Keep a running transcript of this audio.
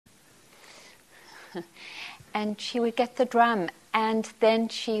And she would get the drum, and then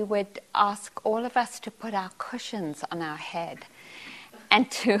she would ask all of us to put our cushions on our head and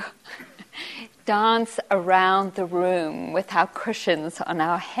to dance around the room with our cushions on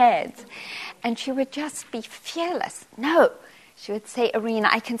our heads. And she would just be fearless. No, she would say, Arinna,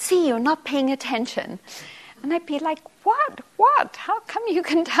 I can see you're not paying attention. And I'd be like, what? How come you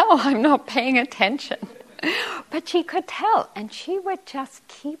can tell I'm not paying attention? But she could tell, and she would just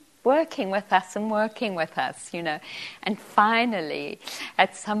keep working with us, And finally,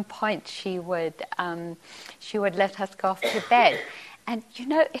 at some point, she would let us go off to bed. And,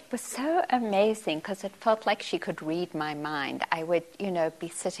 it was so amazing because it felt like she could read my mind. I would, be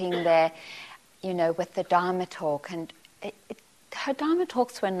sitting there, with the Dharma talk, and her Dharma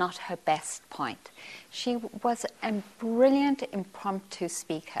talks were not her best point. She was a brilliant impromptu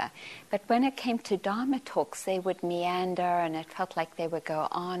speaker, but when it came to Dharma talks, they would meander, and it felt like they would go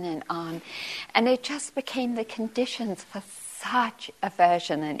on, and it just became the conditions for such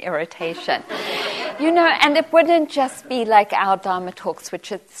aversion and irritation. And it wouldn't just be like our Dharma talks,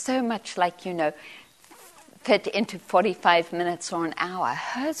 which is so much like, fit into 45 minutes or an hour.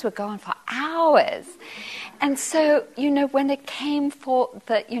 Hers would go on for hours. And so, when it came for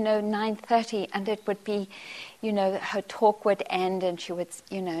the, 9:30, and it would be, her talk would end, and she would,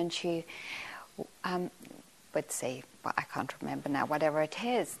 would say, well, I can't remember now, whatever it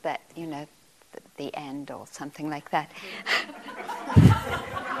is, that, the end or something like that.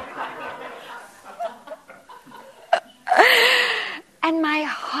 And my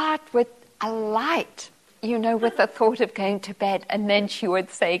heart would alight, with the thought of going to bed, and then she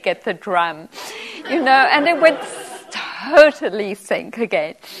would say, get the drum, and it would totally sink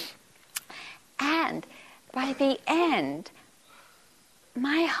again. And by the end,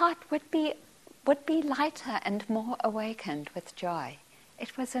 my heart would be lighter and more awakened with joy.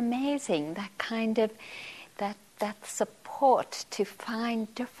 It was amazing, that kind of, that support to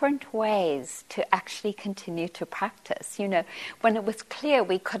find different ways to actually continue to practice. When it was clear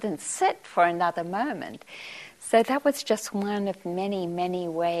we couldn't sit for another moment. So that was just one of many, many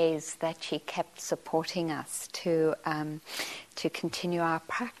ways that she kept supporting us to continue our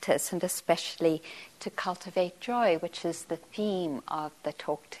practice, and especially to cultivate joy, which is the theme of the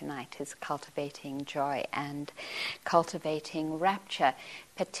talk tonight, is cultivating joy and cultivating rapture,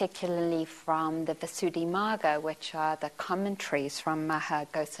 particularly from the Visudimagga, which are the commentaries from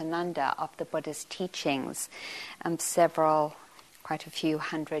Mahaghosananda of the Buddha's teachings, quite a few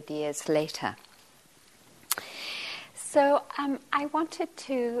hundred years later. So I wanted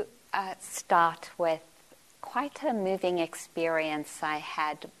to start with quite a moving experience I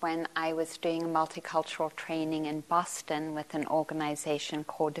had when I was doing multicultural training in Boston with an organization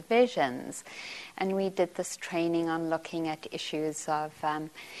called Visions. And we did this training on looking at issues of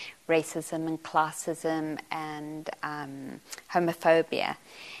racism and classism and homophobia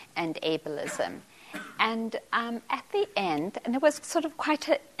and ableism. And at the end, and it was sort of quite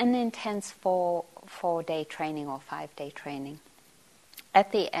an intense four-day training or 5-day training.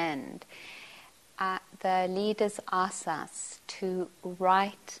 At the end, the leaders asked us to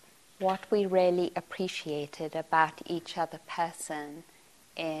write what we really appreciated about each other person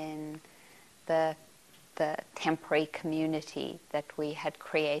in the temporary community that we had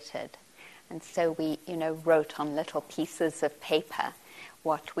created. And so we, wrote on little pieces of paper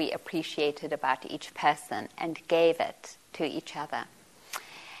what we appreciated about each person and gave it to each other.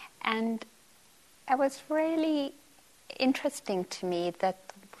 And it was really interesting to me that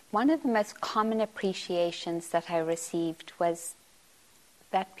one of the most common appreciations that I received was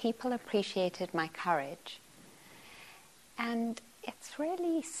that people appreciated my courage. And it's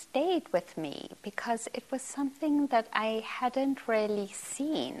really stayed with me because it was something that I hadn't really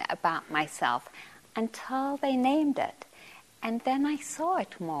seen about myself until they named it. And then I saw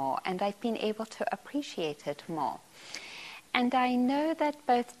it more, and I've been able to appreciate it more. And I know that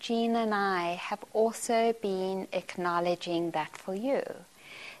both Jean and I have also been acknowledging that for you,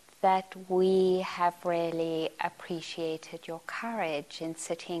 that we have really appreciated your courage in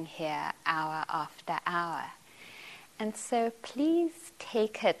sitting here hour after hour. And so please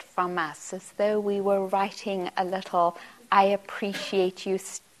take it from us as though we were writing a little I appreciate you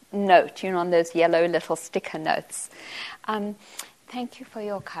note, on those yellow little sticker notes. Thank you for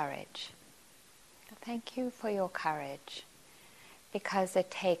your courage. Thank you for your courage, because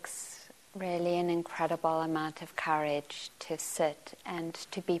it takes really an incredible amount of courage to sit and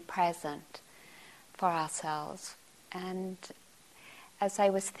to be present for ourselves. And as I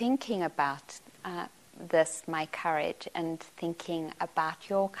was thinking about my courage, and thinking about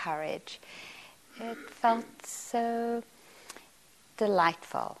your courage, it felt so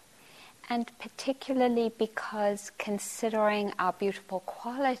delightful. and particularly because considering our beautiful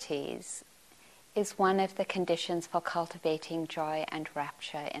qualities is one of the conditions for cultivating joy and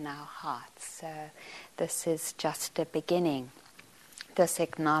rapture in our hearts. So this is just a beginning, this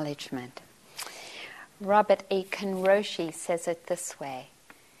acknowledgement. Robert Aiken Roshi says it this way: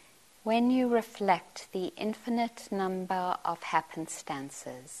 when you reflect the infinite number of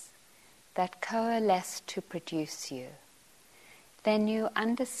happenstances that coalesce to produce you, then you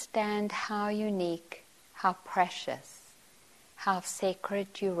understand how unique, how precious, how sacred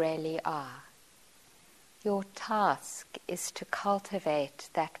you really are. Your task is to cultivate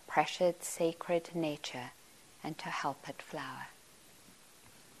that precious, sacred nature and to help it flower.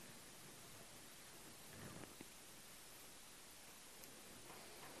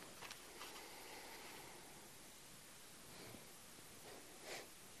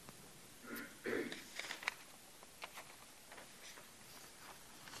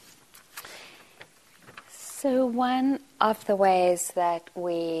 So one of the ways that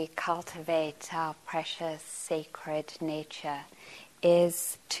we cultivate our precious sacred nature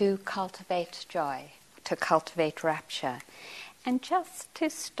is to cultivate joy, to cultivate rapture. And just to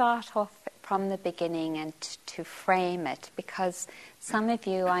start off from the beginning and to frame it, because some of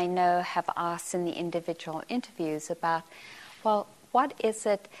you I know have asked in the individual interviews about, well, what is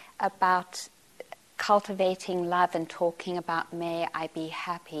it about cultivating love and talking about may I be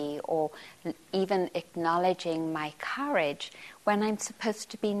happy, or even acknowledging my courage when I'm supposed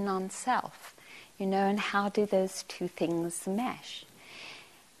to be non-self, and how do those two things mesh?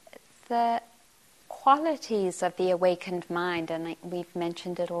 The qualities of the awakened mind, and we've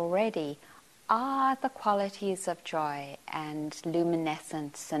mentioned it already, are the qualities of joy and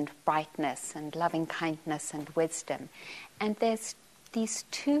luminescence and brightness and loving kindness and wisdom. And there's these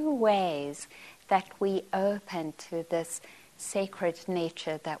two ways that we open to this sacred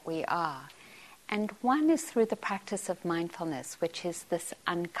nature that we are. And one is through the practice of mindfulness, which is this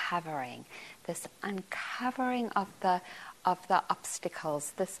uncovering of the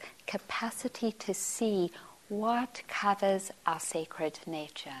obstacles, this capacity to see what covers our sacred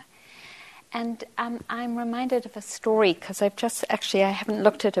nature. And I'm reminded of a story, because I haven't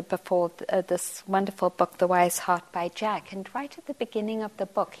looked at it before, this wonderful book, The Wise Heart by Jack. And right at the beginning of the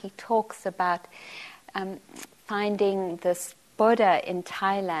book, he talks about finding this Buddha in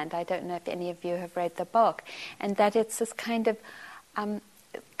Thailand. I don't know if any of you have read the book. And that it's this kind of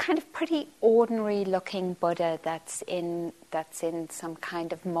pretty ordinary looking Buddha that's in some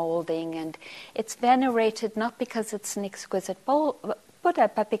kind of molding. And it's venerated not because it's an exquisite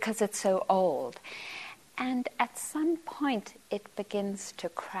Buddha, but because it's so old. And at some point it begins to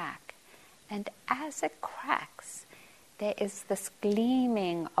crack. And as it cracks, there is this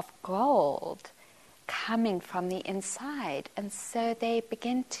gleaming of gold coming from the inside. And so they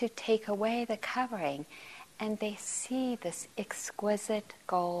begin to take away the covering, and they see this exquisite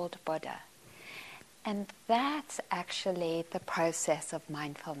gold Buddha. And that's actually the process of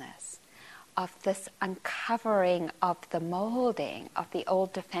mindfulness, of this uncovering of the molding of the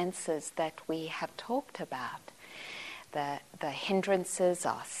old defenses that we have talked about. The hindrances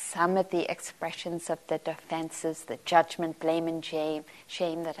are some of the expressions of the defenses. The judgment, blame and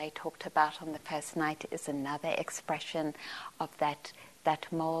shame that I talked about on the first night is another expression of that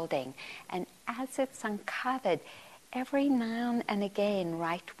molding. And as it's uncovered, every now and again,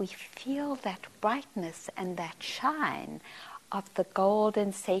 right, we feel that brightness and that shine of the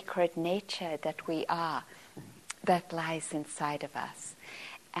golden sacred nature that we are, that lies inside of us.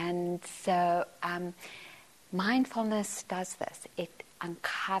 And so mindfulness does this. It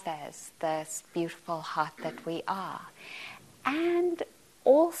uncovers this beautiful heart that we are. And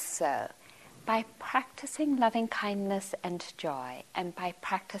also, by practicing loving kindness and joy, and by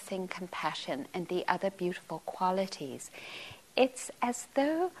practicing compassion and the other beautiful qualities, it's as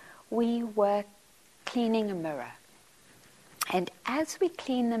though we were cleaning a mirror. And as we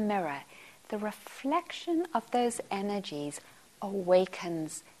clean the mirror, the reflection of those energies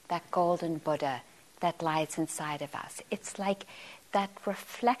awakens that golden Buddha that lies inside of us. It's like that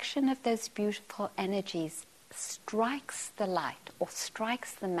reflection of those beautiful energies strikes the light, or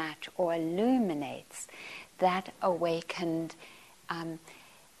strikes the match, or illuminates that awakened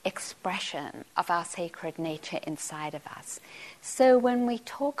expression of our sacred nature inside of us. So when we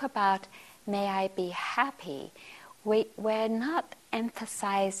talk about may I be happy, we're not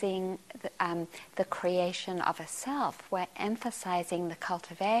emphasizing the creation of a self. We're emphasizing the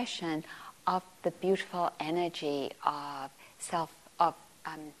cultivation of the beautiful energy of self, of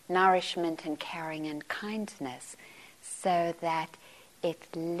nourishment and caring and kindness, so that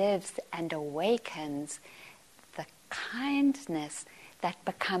it lives and awakens the kindness that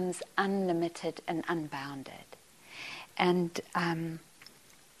becomes unlimited and unbounded. And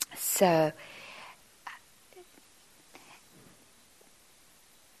so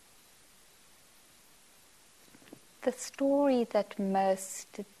the story that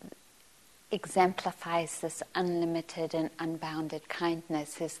most exemplifies this unlimited and unbounded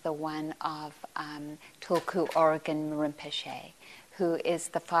kindness is the one of Tulku Oregon Rinpoche, who is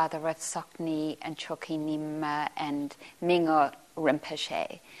the father of Sokni and Choki Nyingma and Mingo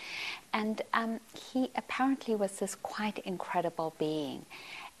Rinpoche. And he apparently was this quite incredible being.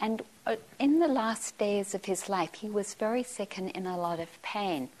 And in the last days of his life, he was very sick and in a lot of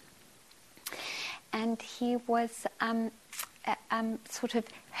pain. And he was sort of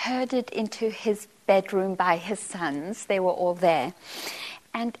herded into his bedroom by his sons. They were all there.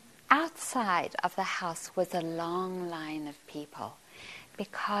 And outside of the house was a long line of people,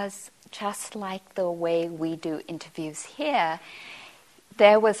 because just like the way we do interviews here,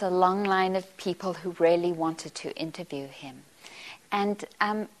 there was a long line of people who really wanted to interview him. And,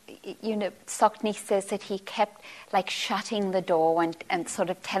 Sokni says that he kept shutting the door and sort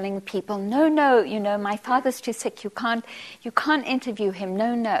of telling people, no, my father's too sick, you can't interview him,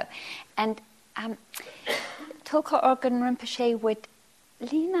 no. And Tulku Oregon Rinpoche would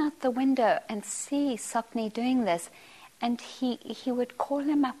lean out the window and see Sokni doing this, and he would call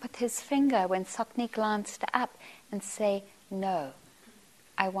him up with his finger when Sokni glanced up and say, no,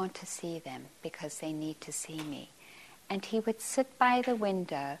 I want to see them because they need to see me. And he would sit by the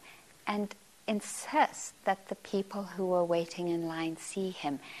window and insist that the people who were waiting in line see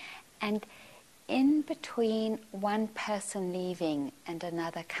him. And in between one person leaving and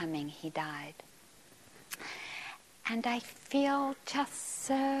another coming, he died. And I feel just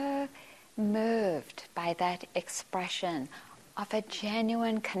so moved by that expression of a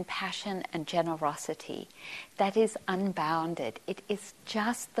genuine compassion and generosity that is unbounded. It is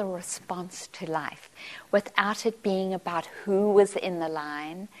just the response to life, without it being about who was in the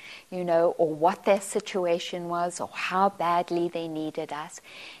line, or what their situation was, or how badly they needed us.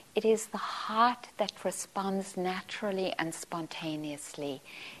 It is the heart that responds naturally and spontaneously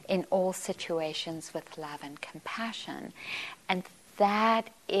in all situations with love and compassion. And that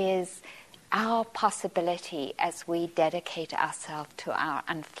is our possibility as we dedicate ourselves to our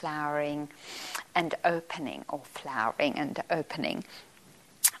unflowering and opening, or flowering and opening.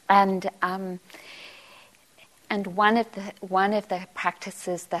 And one of the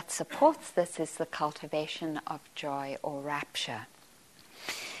practices that supports this is the cultivation of joy or rapture.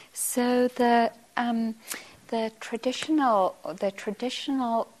 So the traditional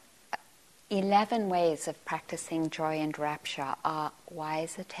 11 ways of practicing joy and rapture are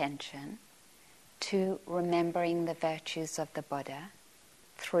wise attention, 2, remembering the virtues of the Buddha,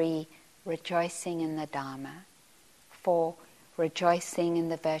 3, rejoicing in the Dharma, 4, rejoicing in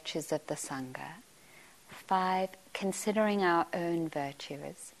the virtues of the Sangha, 5, considering our own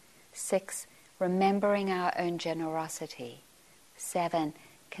virtues, 6, remembering our own generosity, 7,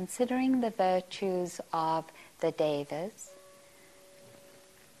 considering the virtues of the Devas,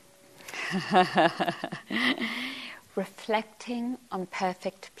 reflecting on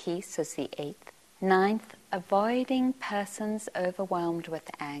perfect peace is the 8th, 9th, avoiding persons overwhelmed with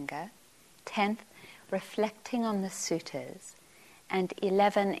anger, 10th, reflecting on the suttas, and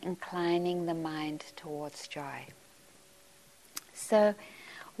 11, inclining the mind towards joy. So,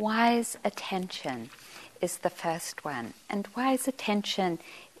 wise attention is the first one, and wise attention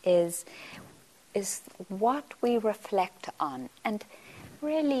is what we reflect on, and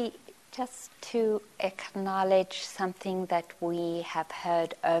really just to acknowledge something that we have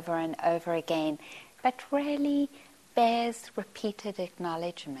heard over and over again, but really bears repeated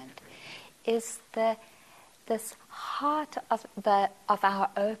acknowledgement, is this heart of our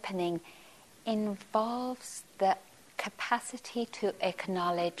opening involves the capacity to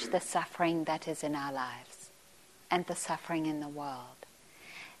acknowledge the suffering that is in our lives and the suffering in the world.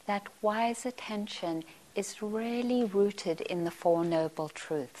 That wise attention is really rooted in the Four Noble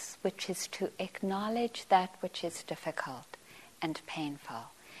Truths, which is to acknowledge that which is difficult and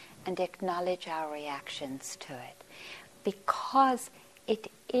painful and acknowledge our reactions to it, because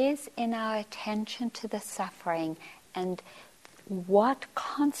it is in our attention to the suffering and what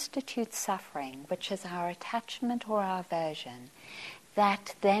constitutes suffering, which is our attachment or our aversion,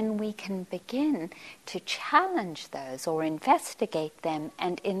 that then we can begin to challenge those or investigate them,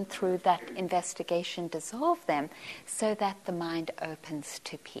 and through that investigation dissolve them, so that the mind opens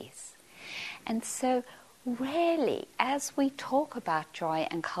to peace. And so really, as we talk about joy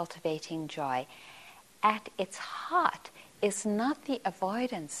and cultivating joy, at its heart is not the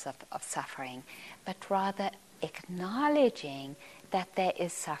avoidance of suffering, but rather acknowledging that there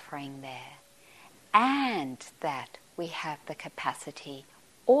is suffering there, and that we have the capacity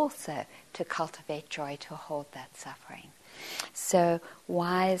also to cultivate joy, to hold that suffering. So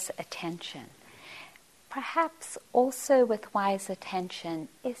wise attention. Perhaps also with wise attention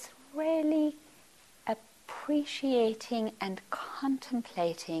is really appreciating and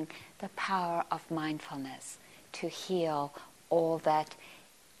contemplating the power of mindfulness to heal all that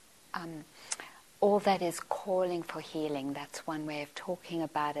is calling for healing. That's one way of talking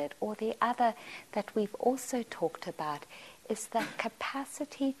about it. Or the other that we've also talked about is the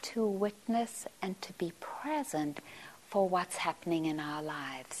capacity to witness and to be present for what's happening in our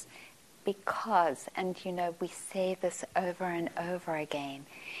lives. Because, and we say this over and over again,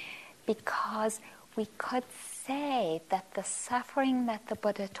 because we could say that the suffering that the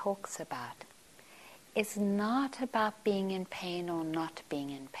Buddha talks about is not about being in pain or not being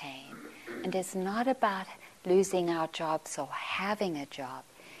in pain, and is not about losing our jobs or having a job.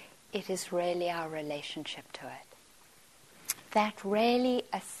 It is really our relationship to it. That really,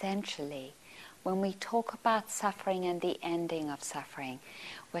 essentially, when we talk about suffering and the ending of suffering,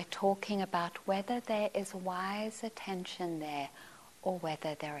 we're talking about whether there is wise attention there or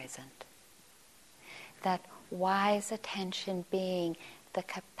whether there isn't. That wise attention being the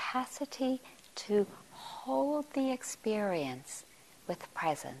capacity to hold the experience with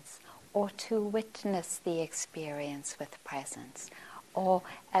presence, or to witness the experience with presence, or,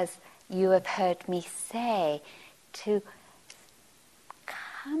 as you have heard me say, to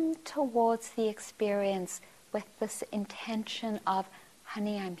come towards the experience with this intention of,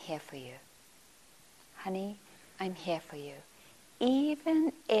 honey, I'm here for you. Honey, I'm here for you.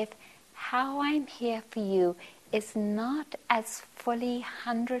 Even if how I'm here for you is not as fully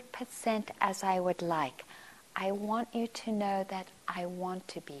 100% as I would like, I want you to know that I want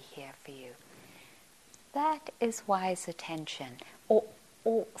to be here for you. That is wise attention, or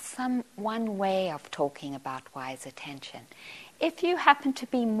one way of talking about wise attention. If you happen to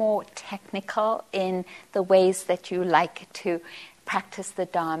be more technical in the ways that you like to practice the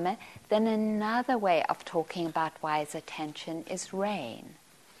Dharma, then another way of talking about wise attention is RAIN.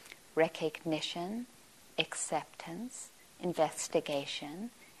 Recognition, acceptance, investigation,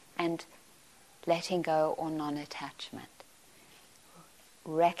 and letting go or non-attachment.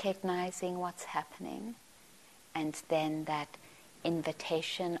 Recognizing what's happening, and then that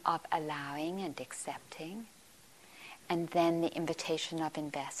invitation of allowing and accepting, and then the invitation of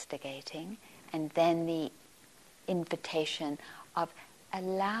investigating, and then the invitation of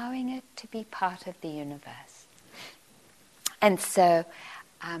allowing it to be part of the universe. And so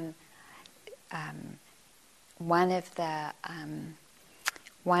one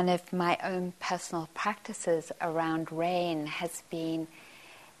of my own personal practices around RAIN has been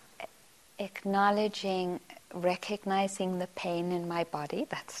recognizing the pain in my body.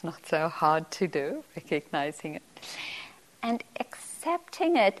 That's not so hard to do, recognizing it. And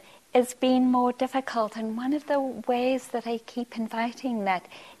accepting it has been more difficult. And one of the ways that I keep inviting that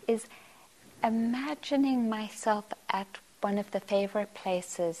is imagining myself at one of the favorite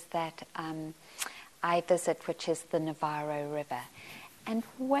places that I visit, which is the Navarro River. And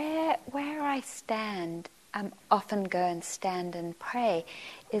where I stand, often go and stand and pray,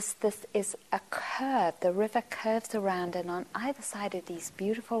 is a curve. The river curves around, and on either side are these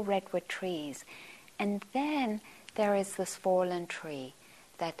beautiful redwood trees. And then there is this fallen tree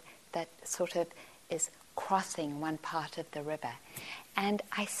that sort of is crossing one part of the river. And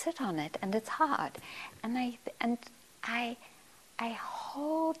I sit on it, and it's hard. And I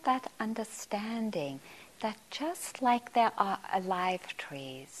hold that understanding that just like there are alive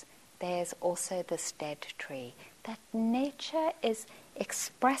trees, there's also this dead tree. That nature is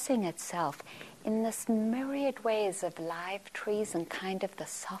expressing itself in this myriad ways of live trees and kind of the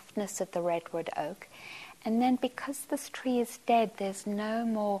softness of the redwood oak. And then because this tree is dead, there's no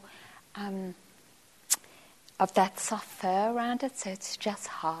more of that soft fur around it, so it's just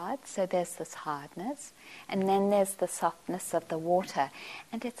hard. So there's this hardness. And then there's the softness of the water.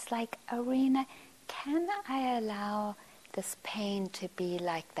 And it's like, Arinna, can I allow this pain to be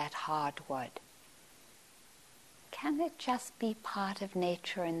like that hard wood? Can it just be part of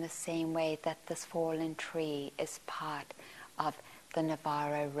nature in the same way that this fallen tree is part of the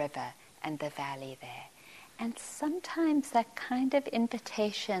Navarro River and the valley there? And sometimes that kind of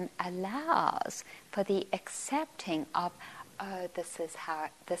invitation allows for the accepting of, oh, this is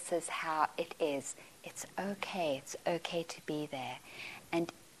how it is. It's okay to be there.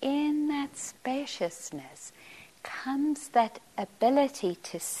 And in that spaciousness comes that ability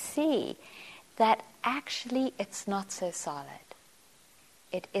to see that actually it's not so solid.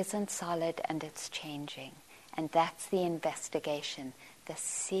 It isn't solid and it's changing. And that's the investigation, the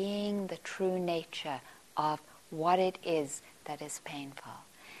seeing the true nature of what it is that is painful.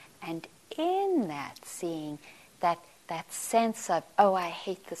 And in that seeing, that sense of, oh, I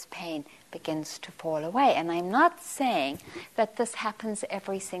hate this pain, begins to fall away. And I'm not saying that this happens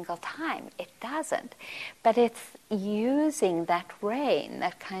every single time. It doesn't. But it's using that rain,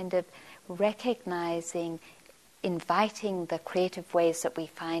 that kind of recognizing, inviting the creative ways that we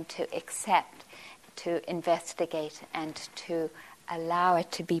find to accept, to investigate, and to allow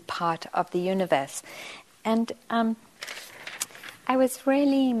it to be part of the universe. And I was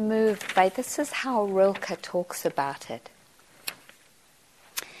really moved by, this is how Rilke talks about it.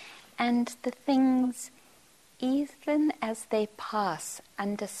 And the things, even as they pass,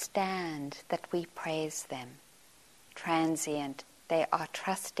 understand that we praise them. Transient, they are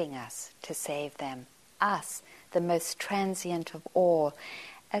trusting us to save them. Us, the most transient of all,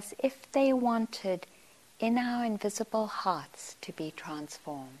 as if they wanted in our invisible hearts to be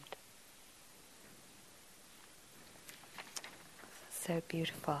transformed. So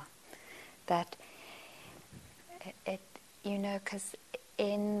beautiful that it because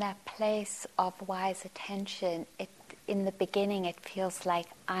in that place of wise attention, in the beginning it feels like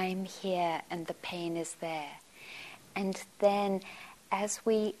I'm here and the pain is there. And then as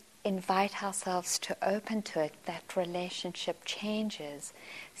we invite ourselves to open to it, that relationship changes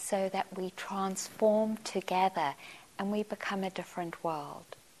so that we transform together and we become a different world.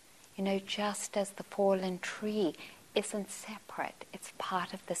 Just as the fallen tree isn't separate, it's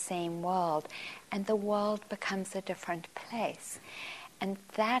part of the same world, and the world becomes a different place. And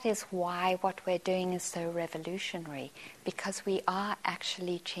that is why what we're doing is so revolutionary, because we are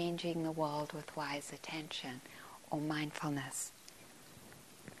actually changing the world with wise attention or mindfulness.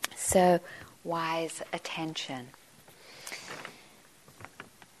 So, wise attention.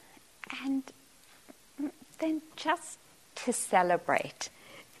 And then just to celebrate,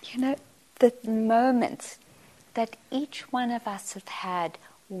 the moments that each one of us has had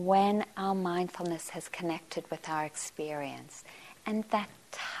when our mindfulness has connected with our experience, and that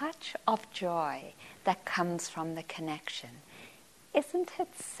touch of joy that comes from the connection. Isn't it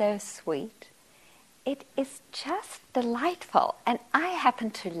so sweet? It is just delightful. And I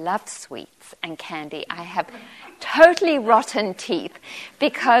happen to love sweets and candy. I have totally rotten teeth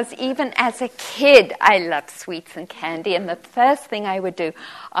because even as a kid I loved sweets and candy, and the first thing I would do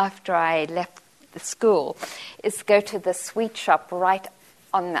after I left the school is go to the sweet shop right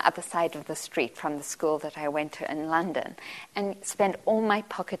on the other side of the street from the school that I went to in London, and spend all my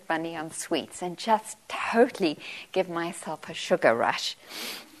pocket money on sweets and just totally give myself a sugar rush.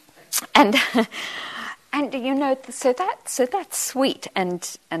 And so that's sweet, and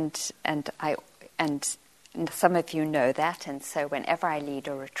some of you know that, and so whenever I lead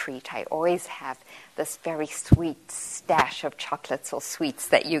a retreat, I always have this very sweet stash of chocolates or sweets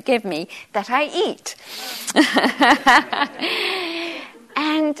that you give me that I eat.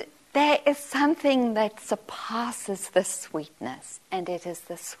 And there is something that surpasses the sweetness, and it is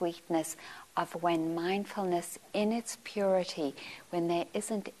the sweetness of when mindfulness in its purity, when there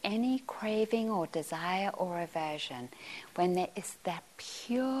isn't any craving or desire or aversion, when there is that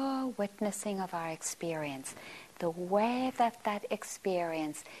pure witnessing of our experience, the way that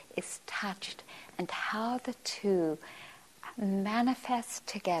experience is touched and how the two manifest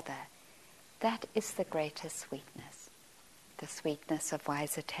together, that is the greatest sweetness, the sweetness of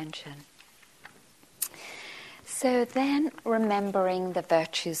wise attention. So then, remembering the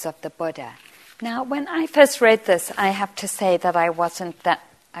virtues of the Buddha. Now, when I first read this, I have to say that I wasn't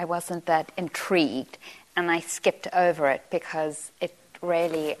that intrigued, and I skipped over it because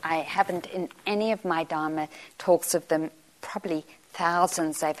I haven't in any of my Dharma talks of them, probably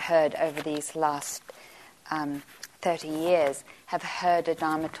thousands I've heard over these last 30 years, have heard a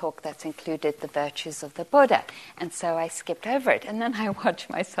Dharma talk that's included the virtues of the Buddha. And so I skipped over it, and then I watched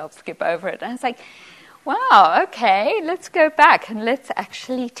myself skip over it, and I was like, wow, okay, let's go back and let's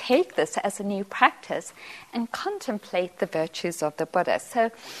actually take this as a new practice and contemplate the virtues of the Buddha.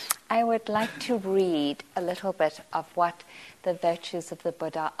 So I would like to read a little bit of what the virtues of the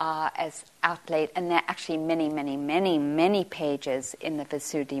Buddha are as outlaid, and there are actually many, many, many, many pages in the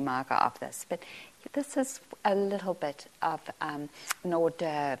Visudimagga of this, but this is a little bit of an hors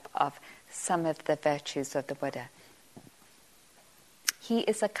d'oeuvre of some of the virtues of the Buddha. He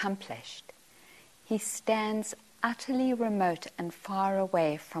is accomplished. He stands utterly remote and far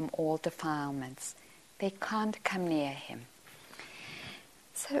away from all defilements. They can't come near him.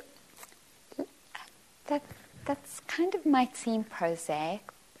 So that's kind of might seem prosaic,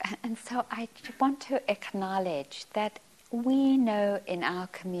 and so I want to acknowledge that we know in our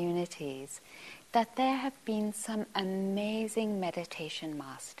communities that there have been some amazing meditation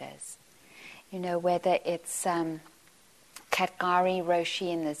masters. Whether it's Khatgari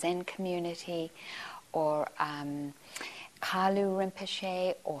Roshi in the Zen community, or Kalu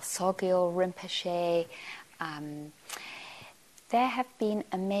Rinpoche, or Sogyal Rinpoche. There have been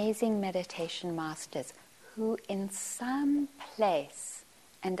amazing meditation masters who in some place,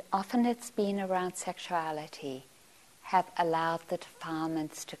 and often it's been around sexuality, have allowed the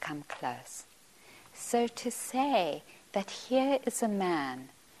defilements to come close. So to say that here is a man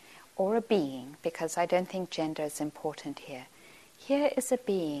or a being, because I don't think gender is important here, here is a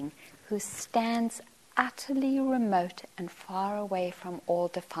being who stands utterly remote and far away from all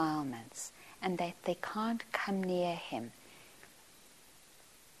defilements, and that they can't come near him.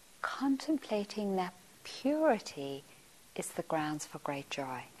 Contemplating that purity is the grounds for great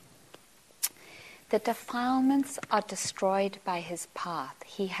joy. The defilements are destroyed by his path.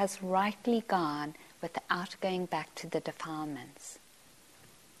 He has rightly gone without going back to the defilements.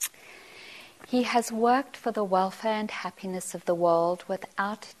 He has worked for the welfare and happiness of the world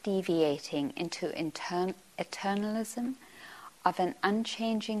without deviating into eternalism of an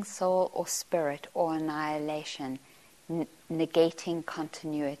unchanging soul or spirit or annihilation, negating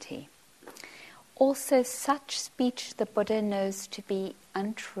continuity. Also, such speech the Buddha knows to be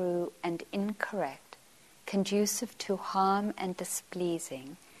untrue and incorrect, conducive to harm and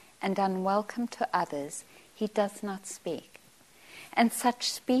displeasing, and unwelcome to others, he does not speak. And such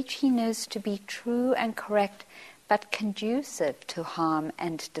speech he knows to be true and correct, but conducive to harm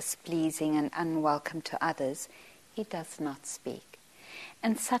and displeasing and unwelcome to others, he does not speak.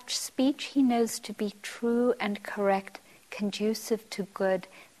 And such speech he knows to be true and correct, conducive to good,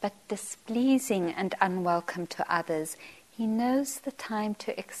 but displeasing and unwelcome to others, he knows the time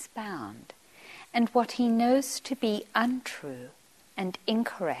to expound. And what he knows to be untrue and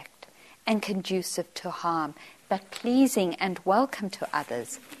incorrect and conducive to harm, but pleasing and welcome to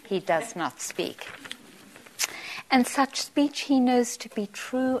others, he does not speak. And such speech he knows to be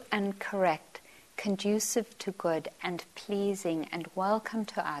true and correct, conducive to good and pleasing and welcome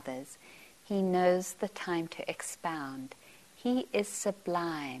to others, he knows the time to expound. He is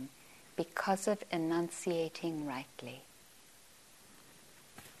sublime because of enunciating rightly.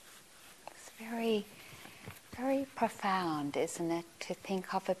 It's very, very profound, isn't it, to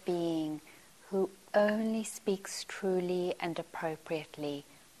think of a being who only speaks truly and appropriately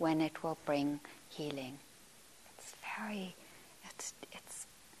when it will bring healing. It's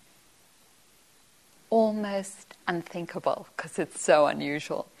almost unthinkable because it's so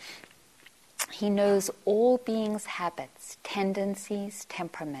unusual. He knows all beings' habits, tendencies,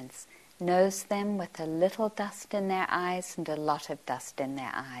 temperaments, knows them with a little dust in their eyes and a lot of dust in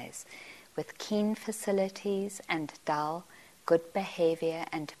their eyes, with keen facilities and dull, good behavior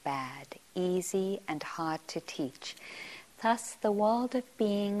and bad, easy and hard to teach. Thus the world of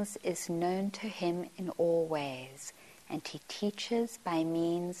beings is known to him in all ways, and he teaches by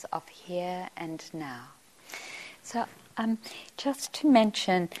means of here and now. So just to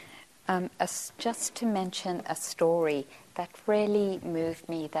mention a story that really moved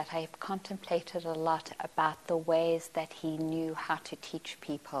me, that I've contemplated a lot about the ways that he knew how to teach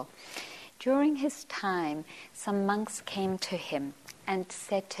people. During his time, some monks came to him and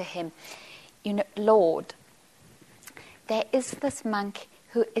said to him, Lord, there is this monk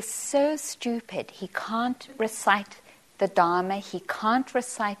who is so stupid, he can't recite the Dharma, he can't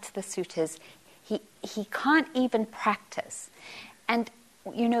recite the suttas, he can't even practice. And,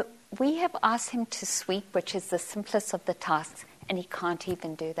 we have asked him to sweep, which is the simplest of the tasks, and he can't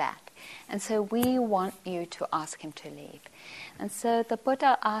even do that. And so we want you to ask him to leave. And so the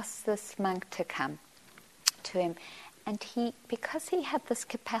Buddha asked this monk to come to him, and because he had this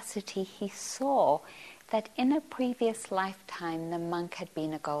capacity, he saw that in a previous lifetime the monk had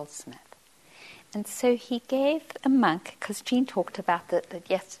been a goldsmith. And so he gave a monk, because Jean talked about it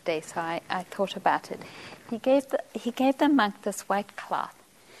yesterday, so I thought about it. He gave the monk this white cloth,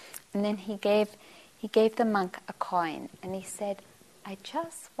 and then he gave the monk a coin, and he said, I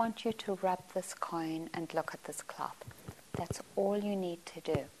just want you to rub this coin and look at this cloth. That's all you need to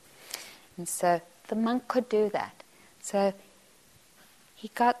do. And so the monk could do that. So he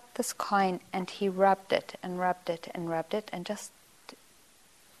got this coin and he rubbed it and rubbed it and rubbed it and just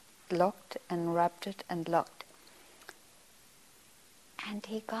looked and rubbed it and looked. And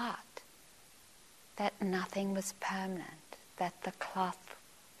he got that nothing was permanent, that the cloth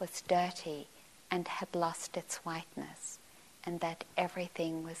was dirty and had lost its whiteness, and that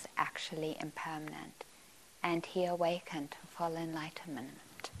everything was actually impermanent. And he awakened to full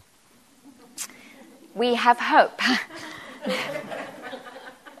enlightenment. We have hope.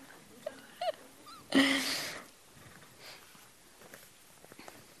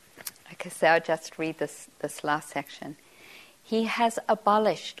 so I'll just read this last section. He has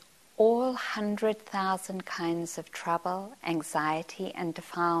abolished all 100,000 kinds of trouble, anxiety, and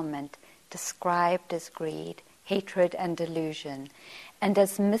defilement described as greed, hatred, and delusion, and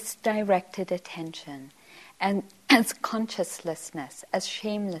as misdirected attention, and as consciencelessness, as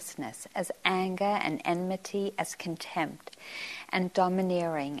shamelessness, as anger and enmity, as contempt, and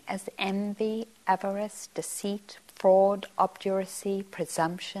domineering, as envy, avarice, deceit, fraud, obduracy,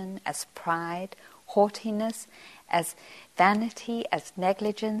 presumption, as pride, haughtiness, as vanity, as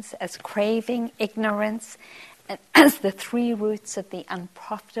negligence, as craving, ignorance, and as the three roots of the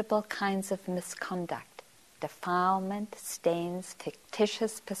unprofitable kinds of misconduct: defilement, stains,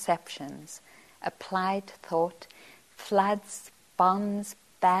 fictitious perceptions, applied thought, floods, bonds,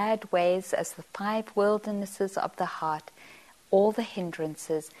 bad ways, as the 5 wildernesses of the heart, all the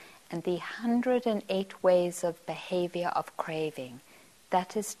hindrances, and the 108 ways of behavior of craving,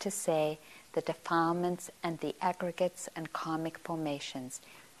 that is to say, the defilements and the aggregates and karmic formations.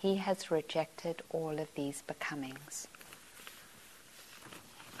 He has rejected all of these becomings.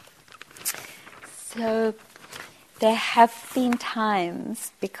 So there have been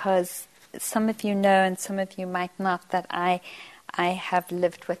times, because some of you know and some of you might not, that I have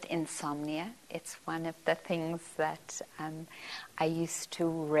lived with insomnia. It's one of the things that I used to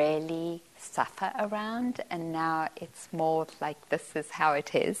really suffer around, and now it's more like this is how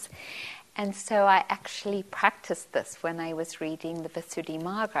it is. And so I actually practiced this when I was reading the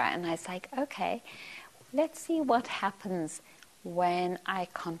Visudimagga, and I was like, okay, let's see what happens when I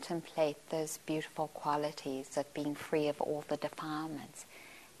contemplate those beautiful qualities of being free of all the defilements.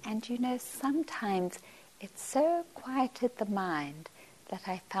 And you know, sometimes it so quieted the mind that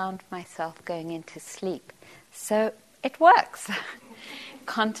I found myself going into sleep. So it works,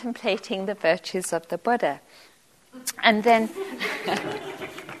 contemplating the virtues of the Buddha. And then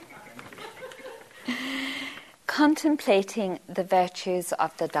contemplating the virtues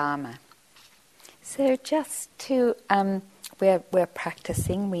of the Dharma. So just to, we're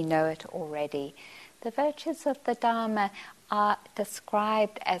practicing, we know it already. The virtues of the Dharma are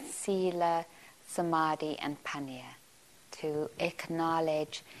described as sila, samadhi, and panya, to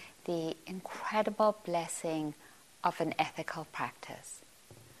acknowledge the incredible blessing of an ethical practice.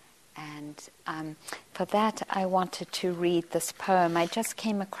 And for that I wanted to read this poem. I just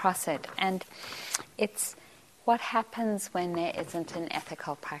came across it, and it's what happens when there isn't an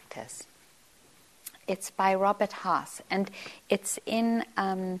ethical practice. It's by Robert Haas, and it's in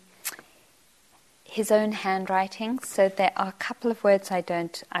his own handwriting, so there are a couple of words I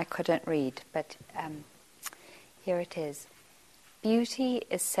couldn't read, but here it is. Beauty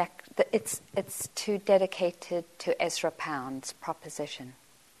is it's dedicated to Ezra Pound's proposition.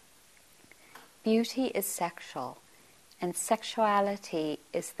 Beauty is sexual, and sexuality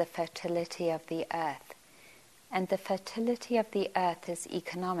is the fertility of the earth, and the fertility of the earth is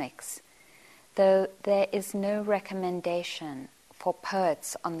economics, though there is no recommendation for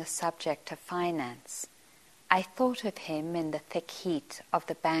poets on the subject of finance. I thought of him in the thick heat of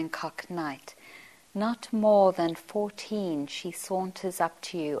the Bangkok night. Not more than 14, she saunters up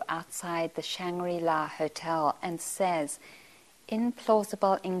to you outside the Shangri-La Hotel and says, in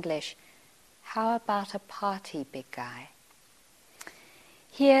plausible English, "How about a party, big guy?"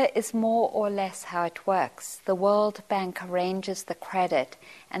 Here is more or less how it works. The World Bank arranges the credit,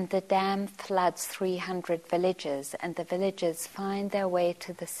 and the dam floods 300 villages, and the villagers find their way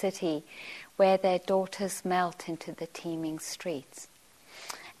to the city where their daughters melt into the teeming streets.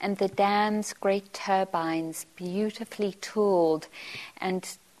 And the dam's great turbines, beautifully tooled and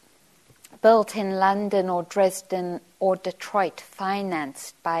built in London or Dresden or Detroit,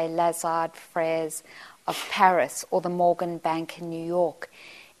 financed by Lazard Frères of Paris or the Morgan Bank in New York,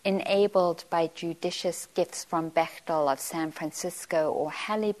 enabled by judicious gifts from Bechtel of San Francisco or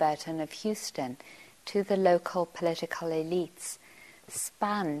Halliburton of Houston to the local political elites,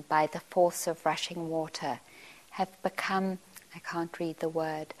 spun by the force of rushing water, have become, I can't read the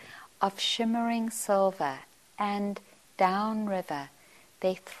word, of shimmering silver, and downriver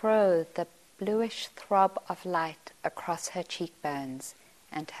they throw the bluish throb of light across her cheekbones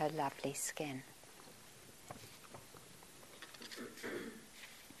and her lovely skin.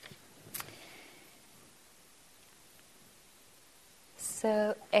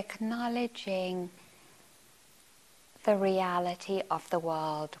 So acknowledging the reality of the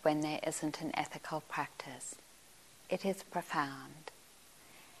world when there isn't an ethical practice, it is profound.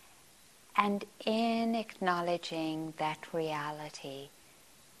 And in acknowledging that reality,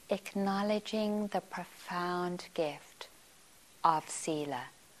 acknowledging the profound gift of sila,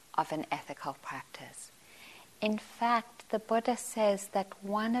 of an ethical practice. In fact, the Buddha says that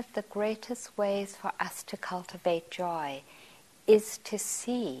one of the greatest ways for us to cultivate joy is to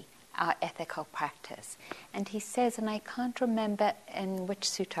see our ethical practice. And he says, and I can't remember in which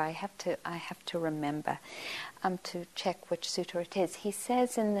sutta, I have to remember to check which sutta it is. He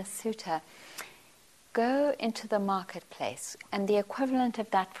says in the sutta, go into the marketplace, and the equivalent of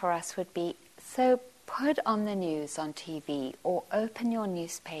that for us would be, so put on the news on TV or open your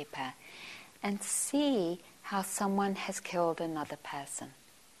newspaper and see how someone has killed another person.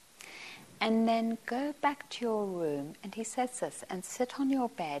 And then go back to your room, and he says this, and sit on your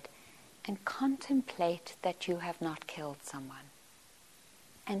bed and contemplate that you have not killed someone.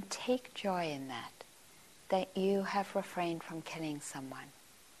 And take joy in that you have refrained from killing someone.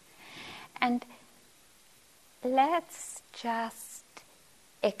 And let's just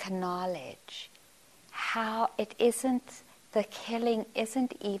acknowledge how the killing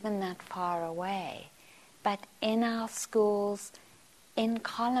isn't even that far away. But in our schools, in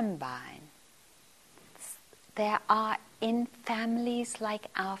Columbine, there are, in families like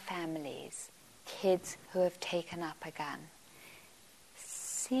our families, kids who have taken up a gun.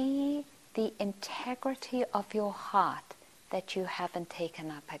 See the integrity of your heart that you haven't taken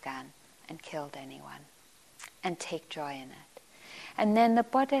up a gun and killed anyone, and take joy in it. And then the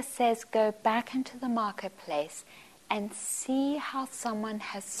Buddha says, go back into the marketplace and see how someone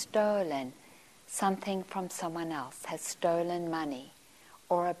has stolen something from someone else, has stolen money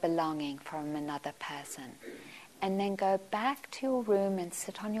or a belonging from another person. And then go back to your room and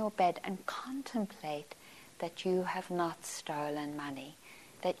sit on your bed and contemplate that you have not stolen money,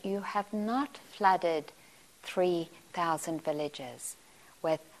 that you have not flooded 3,000 villages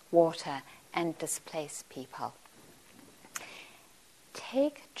with water and displaced people.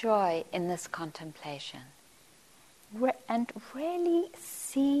 Take joy in this contemplation and really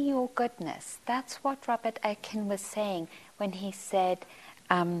see your goodness. That's what Robert Aitken was saying when he said,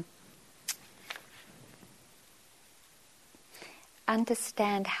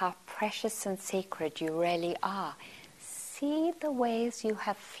 understand how precious and sacred you really are. See the ways you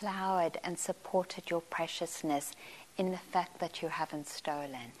have flowered and supported your preciousness in the fact that you haven't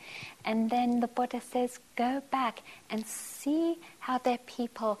stolen. And then the Buddha says, go back and see how their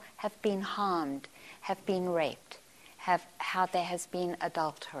people have been harmed, have been raped, how there has been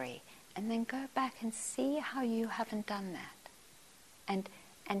adultery. And then go back and see how you haven't done that.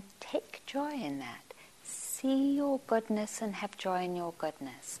 And take joy in that. See your goodness and have joy in your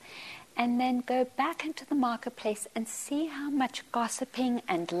goodness. And then go back into the marketplace and see how much gossiping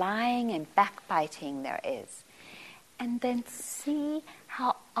and lying and backbiting there is. And then see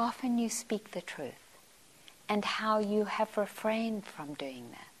how often you speak the truth and how you have refrained from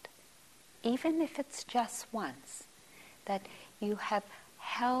doing that. Even if it's just once, that you have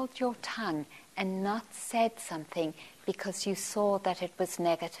held your tongue and not said something because you saw that it was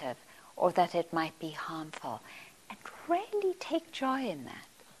negative or that it might be harmful. And really take joy in that.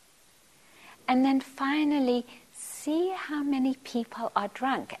 And then finally, see how many people are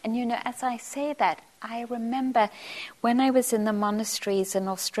drunk. And as I say that, I remember when I was in the monasteries in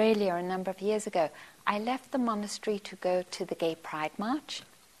Australia a number of years ago, I left the monastery to go to the Gay Pride March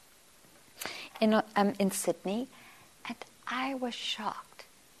in Sydney, and I was shocked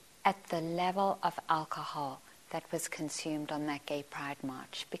at the level of alcohol that was consumed on that Gay Pride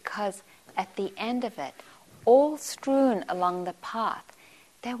March, because at the end of it, all strewn along the path,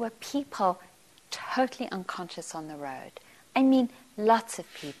 there were people totally unconscious on the road. I mean, lots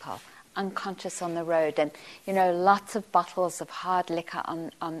of people unconscious on the road, and lots of bottles of hard liquor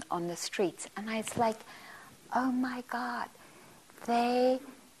on the streets. And I was like, oh my God, they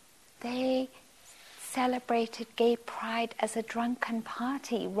celebrated Gay Pride as a drunken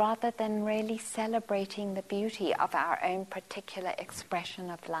party rather than really celebrating the beauty of our own particular expression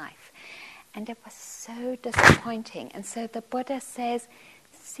of life. And it was so disappointing. And so the Buddha says,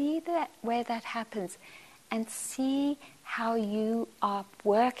 see that where that happens, and see how you are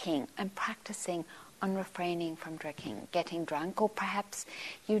working and practicing on refraining from drinking, getting drunk, or perhaps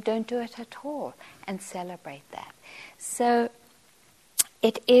you don't do it at all, and celebrate that. So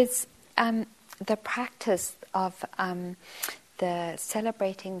it is the practice of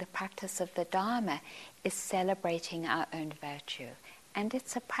celebrating the practice of the Dharma is celebrating our own virtue. And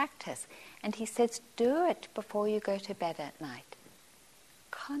it's a practice. And he says, do it before you go to bed at night.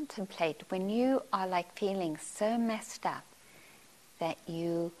 Contemplate when you are like feeling so messed up that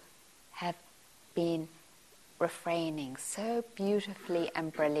you have been refraining so beautifully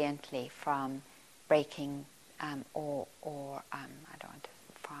and brilliantly from breaking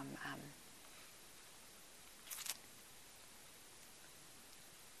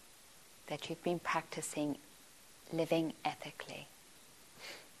that you've been practicing living ethically.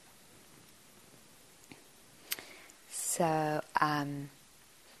 So, and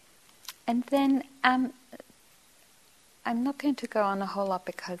then I'm not going to go on a whole lot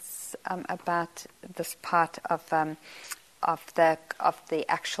because about this part of the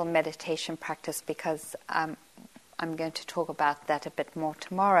actual meditation practice, because I'm going to talk about that a bit more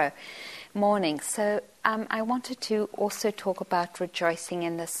tomorrow morning. So I wanted to also talk about rejoicing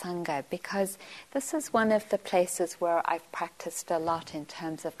in the Sangha, because this is one of the places where I've practiced a lot in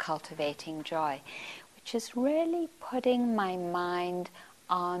terms of cultivating joy, which is really putting my mind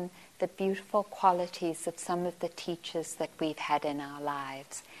on the beautiful qualities of some of the teachers that we've had in our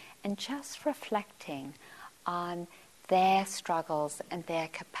lives, and just reflecting on their struggles and their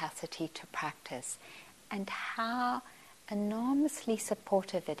capacity to practice, and how enormously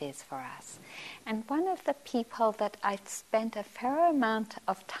supportive it is for us. And one of the people that I've spent a fair amount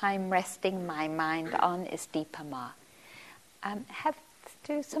of time resting my mind on is Deepa Ma.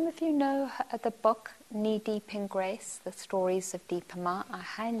 Do some of you know the book Knee Deep in Grace, The Stories of Deepa Ma? I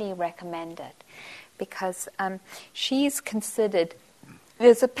highly recommend it, because she's considered,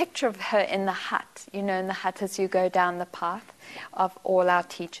 there's a picture of her in the hut, in the hut as you go down the path of all our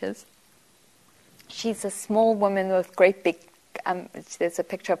teachers. She's a small woman with great big, there's a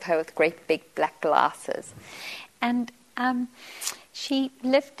picture of her with great big black glasses. And she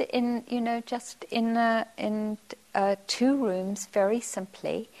lived in, just in 2 rooms, very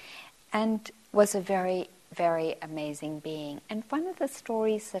simply, and was a very, very amazing being. And one of the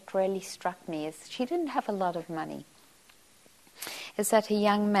stories that really struck me is she didn't have a lot of money. Is that a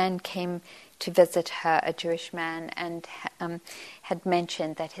young man came to visit her, a Jewish man, and had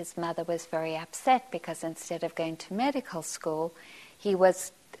mentioned that his mother was very upset because instead of going to medical school, he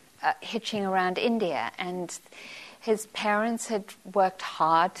was hitching around India, and his parents had worked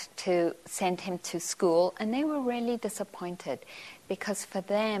hard to send him to school, and they were really disappointed, because for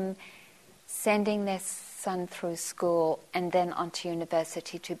them, sending their son through school and then onto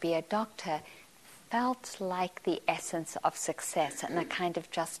university to be a doctor felt like the essence of success and a kind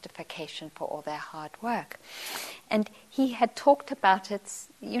of justification for all their hard work. And he had talked about it,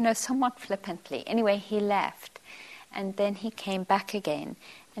 somewhat flippantly. Anyway, he left, and then he came back again.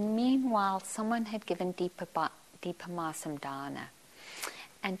 And meanwhile, someone had given Deepa Ma some dana,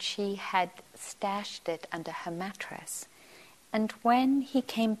 and she had stashed it under her mattress. And when he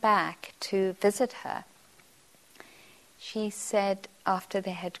came back to visit her, she said, after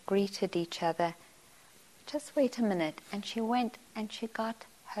they had greeted each other, "Just wait a minute." And she went and she got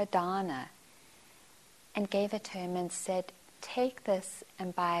her dana and gave it to him and said, "Take this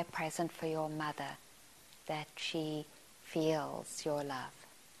and buy a present for your mother, that she feels your love."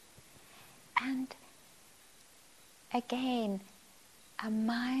 And again, a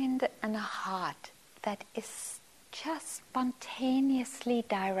mind and a heart that is just spontaneously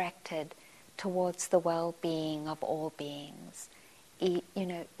directed towards the well-being of all beings,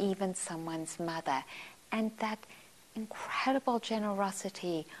 even someone's mother, and that incredible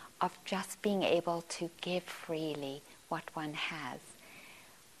generosity of just being able to give freely what one has.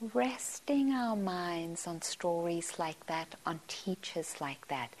 Resting our minds on stories like that, on teachers like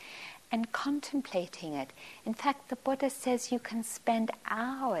that, and contemplating it. In fact, the Buddha says you can spend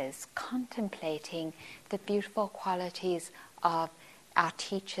hours contemplating the beautiful qualities of our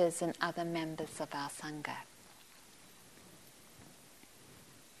teachers and other members of our Sangha.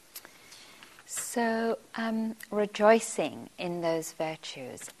 So, rejoicing in those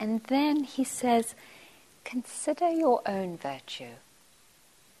virtues. And then he says, consider your own virtue.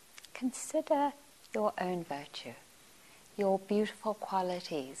 Consider your own virtue, your beautiful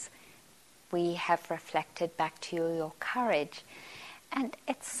qualities. We have reflected back to you your courage. And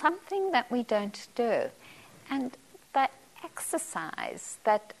it's something that we don't do. And the exercise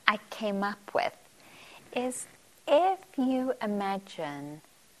that I came up with is, if you imagine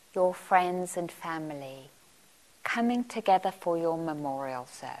your friends and family coming together for your memorial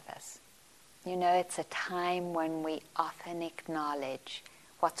service. It's a time when we often acknowledge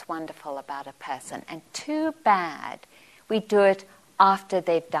what's wonderful about a person. And too bad we do it after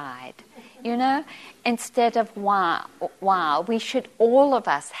they've died. Instead of wow, we should, all of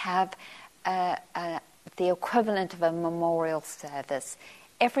us, have the equivalent of a memorial service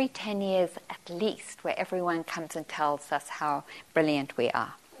every 10 years at least, where everyone comes and tells us how brilliant we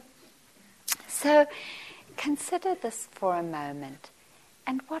are. So consider this for a moment,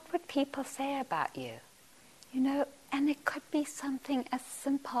 and what would people say about you? And it could be something as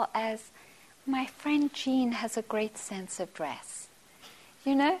simple as, my friend Jean has a great sense of dress.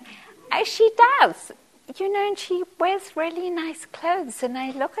 She does. And she wears really nice clothes, and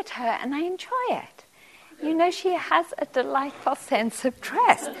I look at her and I enjoy it. She has a delightful sense of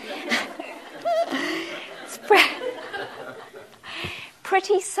dress. It's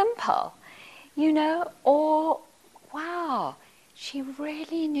pretty simple, or wow, she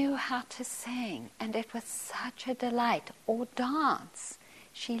really knew how to sing and it was such a delight, or dance.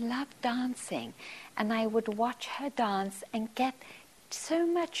 She loved dancing and I would watch her dance and get so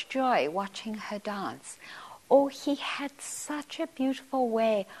much joy watching her dance. Or he had such a beautiful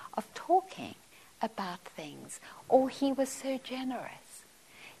way of talking about things, or he was so generous,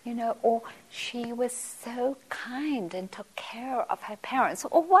 or she was so kind and took care of her parents,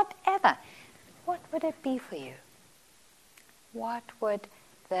 or whatever. What would it be for you? What would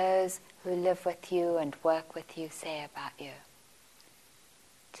those who live with you and work with you say about you?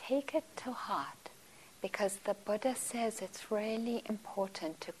 Take it to heart, because the Buddha says it's really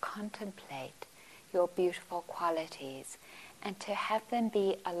important to contemplate your beautiful qualities and to have them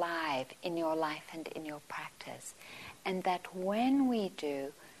be alive in your life and in your practice, and that when we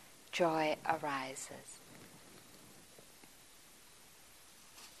do, joy arises.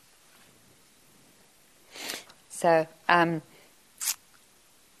 So,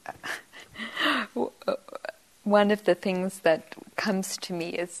 one of the things that comes to me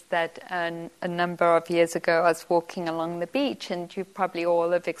is that a number of years ago I was walking along the beach, and you probably all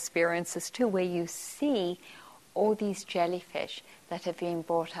have experienced this too, where you see all these jellyfish that have been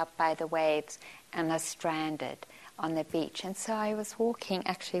brought up by the waves and are stranded on the beach. And so I was walking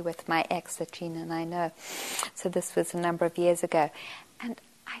actually with my ex that Gina and I know. So this was a number of years ago. And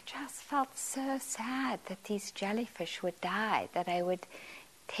I just felt so sad that these jellyfish would die, that I would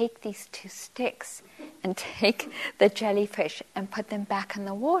take these 2 sticks and take the jellyfish and put them back in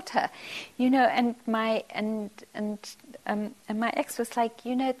the water, and my ex was like,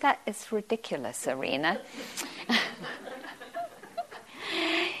 that is ridiculous, Arinna.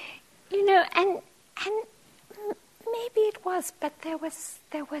 And maybe it was, but there was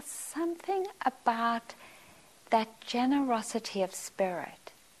something about that generosity of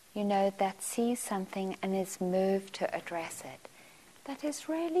spirit, that sees something and is moved to address it. That is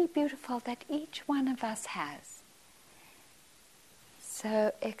really beautiful, that each one of us has.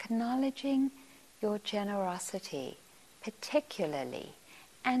 So acknowledging your generosity particularly,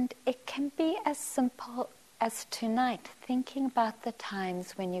 and it can be as simple as tonight, thinking about the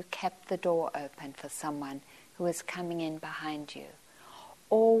times when you kept the door open for someone who was coming in behind you,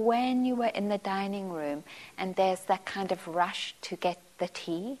 or when you were in the dining room and there's that kind of rush to get the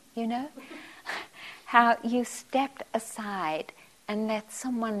tea, how you stepped aside and let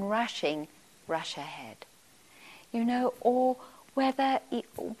someone rushing rush ahead, or whether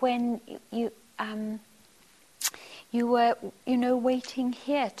when you were, waiting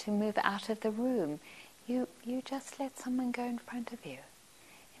here to move out of the room, you just let someone go in front of you,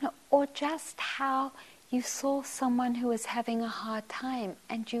 or just how you saw someone who was having a hard time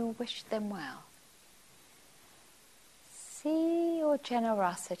and you wished them well. See your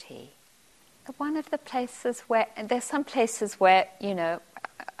generosity. One of the places where, there's some places where,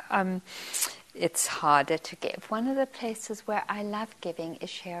 it's harder to give. One of the places where I love giving is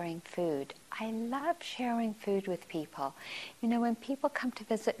sharing food. I love sharing food with people. When people come to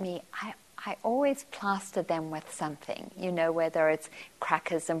visit me, I always plaster them with something, whether it's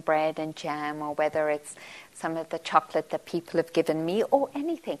crackers and bread and jam, or whether it's some of the chocolate that people have given me, or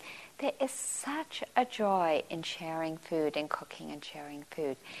anything. There is such a joy in sharing food and cooking and sharing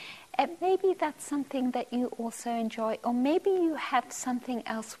food. And maybe that's something that you also enjoy, or maybe you have something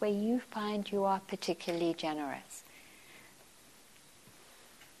else where you find you are particularly generous.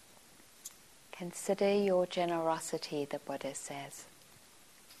 Consider your generosity, the Buddha says.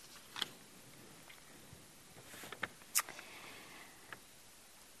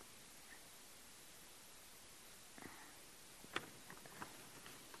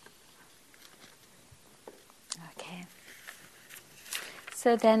 Okay.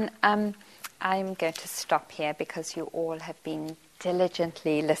 So then I'm going to stop here, because you all have been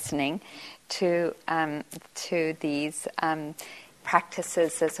diligently listening to these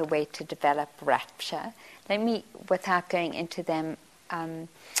practices as a way to develop rapture. Let me, without going into them,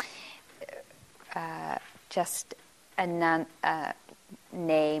 just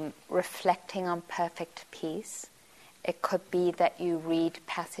name reflecting on perfect peace. It could be that you read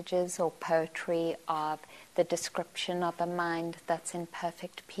passages or poetry of the description of a mind that's in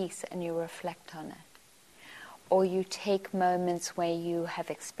perfect peace and you reflect on it. Or you take moments where you have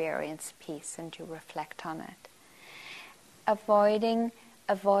experienced peace and you reflect on it. Avoiding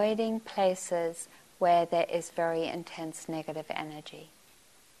places where there is very intense negative energy.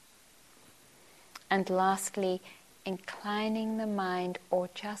 And lastly, inclining the mind, or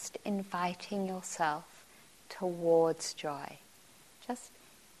just inviting yourself towards joy.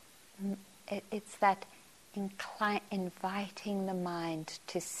 It's that inviting the mind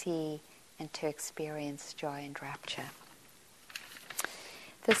to see and to experience joy and rapture.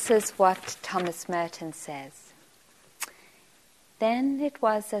 This is what Thomas Merton says. Then it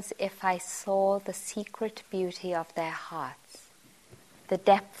was as if I saw the secret beauty of their hearts, the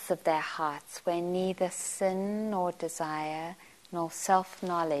depths of their hearts where neither sin nor desire nor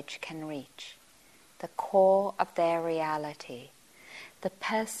self-knowledge can reach, the core of their reality, the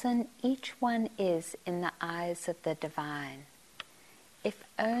person each one is in the eyes of the divine. If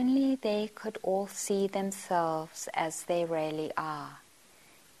only they could all see themselves as they really are.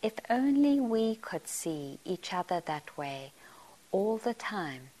 If only we could see each other that way all the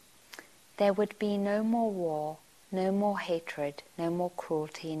time, there would be no more war, no more hatred, no more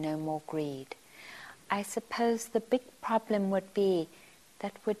cruelty, no more greed. I suppose the big problem would be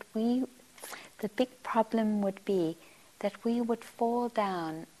that we would fall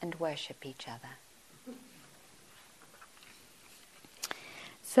down and worship each other.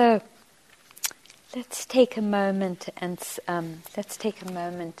 So let's take a moment and sit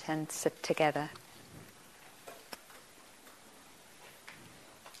together.